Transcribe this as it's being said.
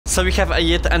So we have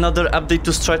yet another update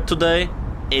to start today.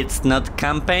 It's not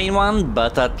campaign one,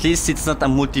 but at least it's not a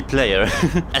multiplayer.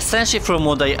 Essentially, from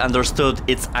what I understood,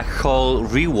 it's a whole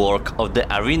rework of the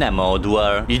arena mode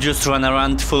where you just run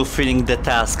around fulfilling the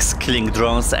tasks, killing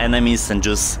drones, enemies, and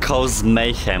just cause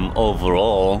mayhem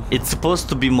overall. It's supposed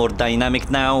to be more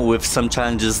dynamic now, with some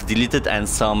challenges deleted and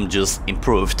some just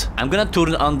improved. I'm gonna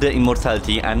turn on the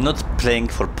immortality. I'm not playing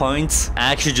for points.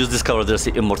 I actually just discovered there's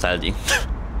immortality.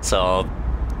 So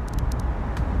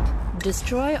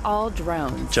destroy all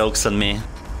drones. Joke's on me.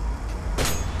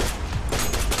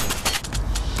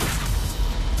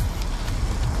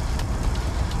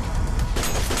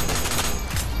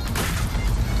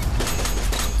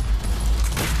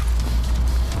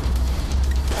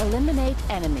 Eliminate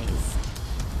enemies.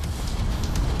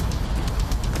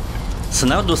 So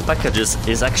now those packages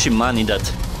is actually money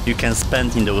that you can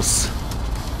spend in those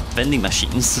vending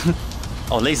machines.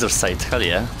 Oh, laser sight, hell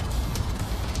yeah.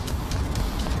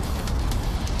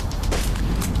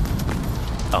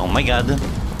 Oh my god.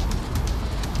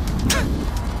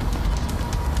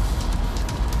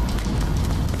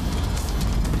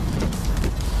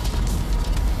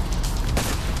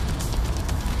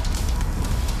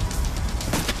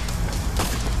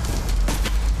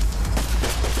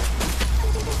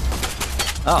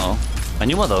 Oh, a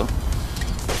new model.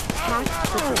 Hack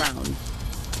the ground.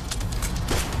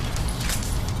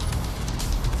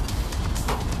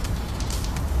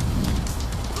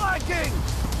 Flanking!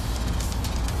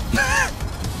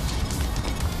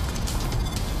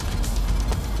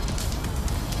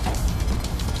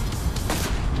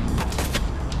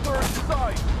 First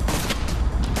sight!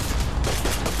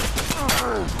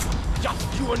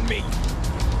 Just you and me!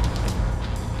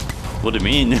 What do you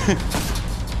mean?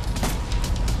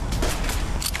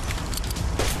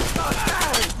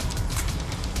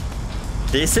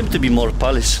 They seem to be more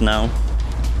polished now.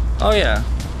 Oh yeah.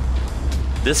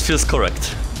 This feels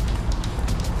correct.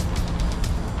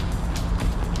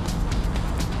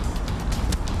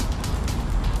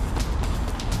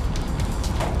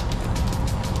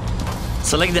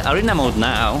 So like the arena mode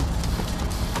now,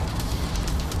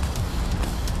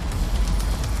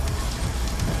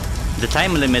 the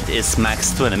time limit is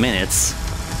max 20 minutes.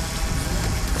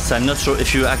 So I'm not sure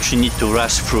if you actually need to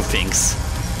rush through things.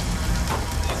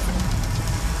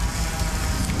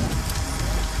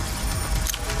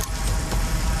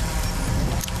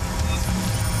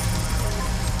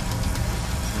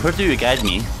 Where do you guide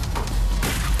me?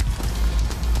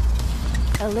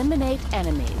 Eliminate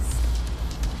enemies.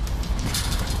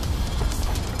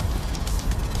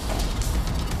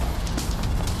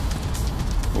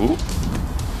 Ooh.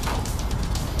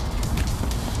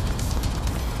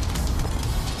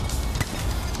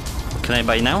 Can I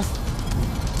buy now?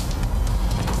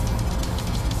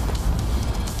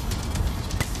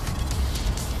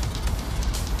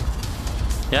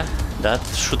 Yeah, that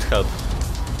should help.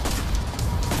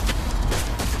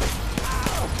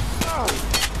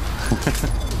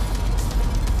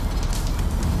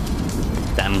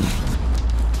 Damn.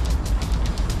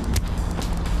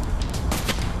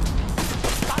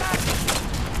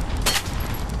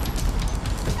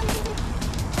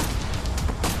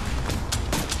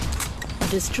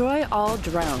 Destroy all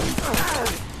drones.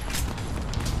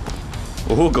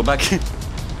 Oh, go back.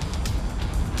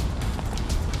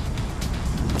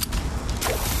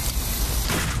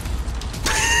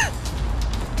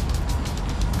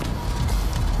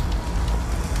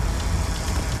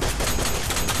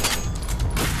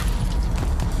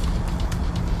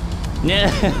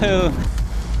 No.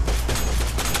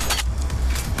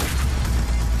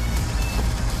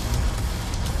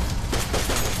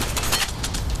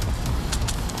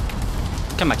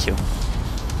 Come back here.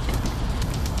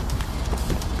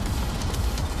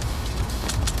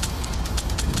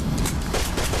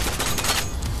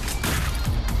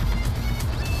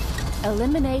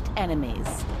 Eliminate enemies.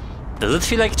 Does it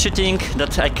feel like cheating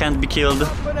that I can't be killed?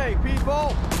 Company,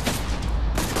 people!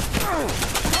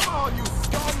 Come on, you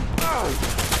scum!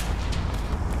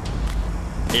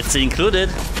 It's included.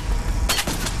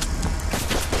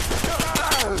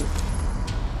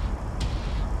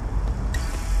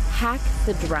 Hack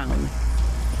the drone.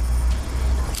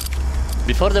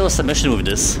 Before there was a mission with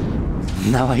this.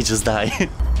 Now I just die.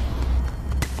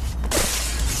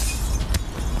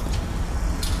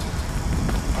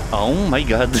 Oh my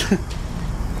god.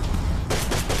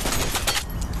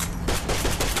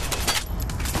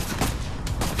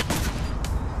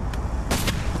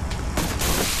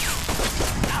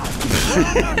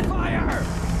 Fire!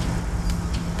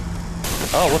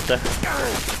 Oh, what the?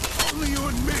 Only you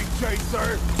and me,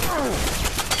 Chaser!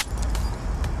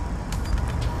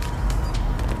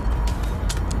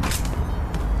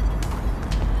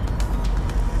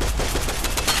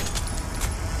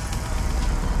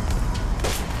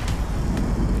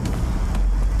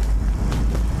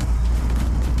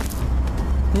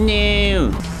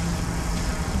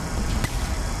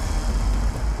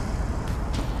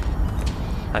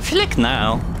 I feel like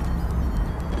now.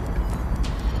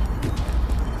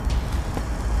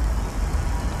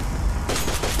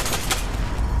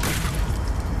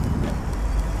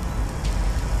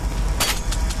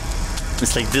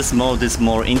 It's like this mode is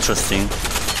more interesting.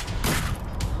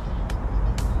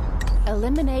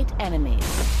 Eliminate enemies.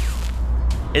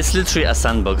 It's literally a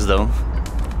sandbox though.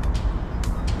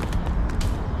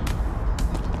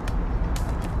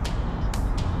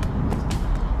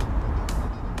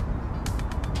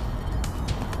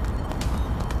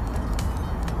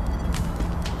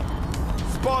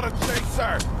 Spot a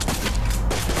chaser!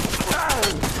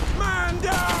 Man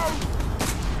down!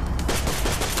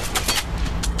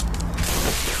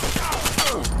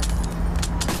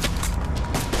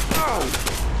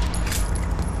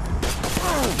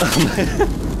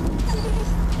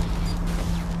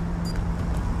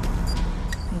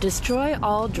 Destroy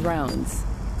all drones.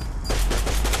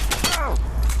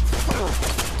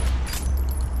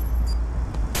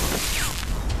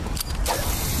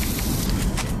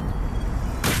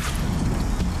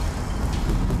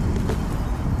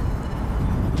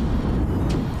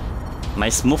 My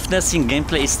smoothness in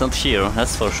gameplay is not here,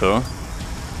 that's for sure.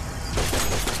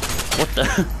 What the?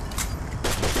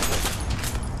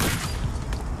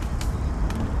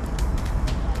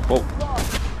 Whoa.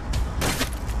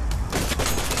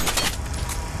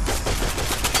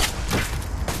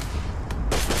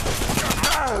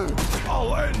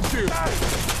 I'll end you!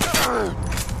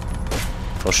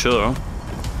 For sure.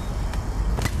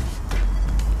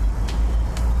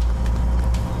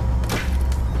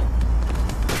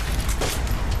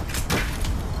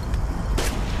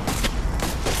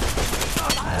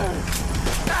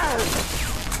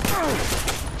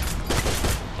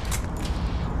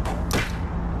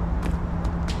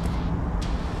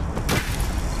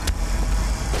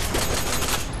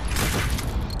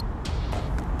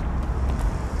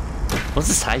 What's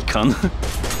this icon?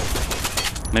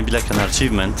 Maybe like an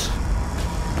achievement.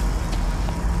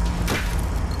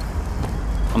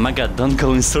 Oh my god, don't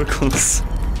go in circles.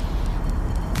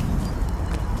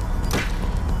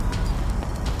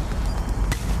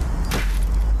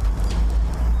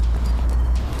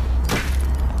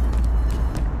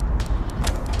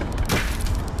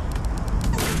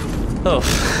 Oh,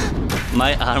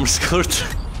 my arms hurt.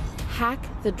 Hack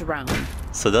the drone.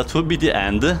 So that would be the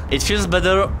end. It feels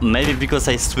better, maybe because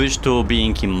I switched to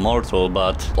being immortal,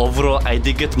 but overall I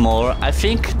did get more. I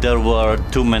think there were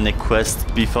too many quests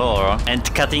before, and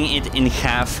cutting it in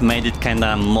half made it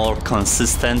kinda more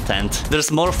consistent, and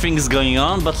there's more things going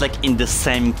on, but like in the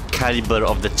same caliber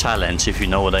of the challenge, if you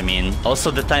know what I mean.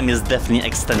 Also, the time is definitely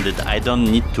extended. I don't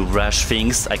need to rush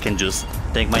things, I can just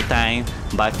take my time,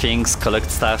 buy things, collect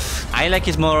stuff. I like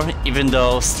it more, even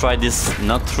though Stride is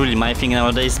not really my thing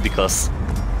nowadays, because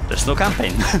there's no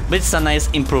campaign. But it's a nice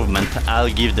improvement, I'll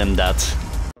give them that.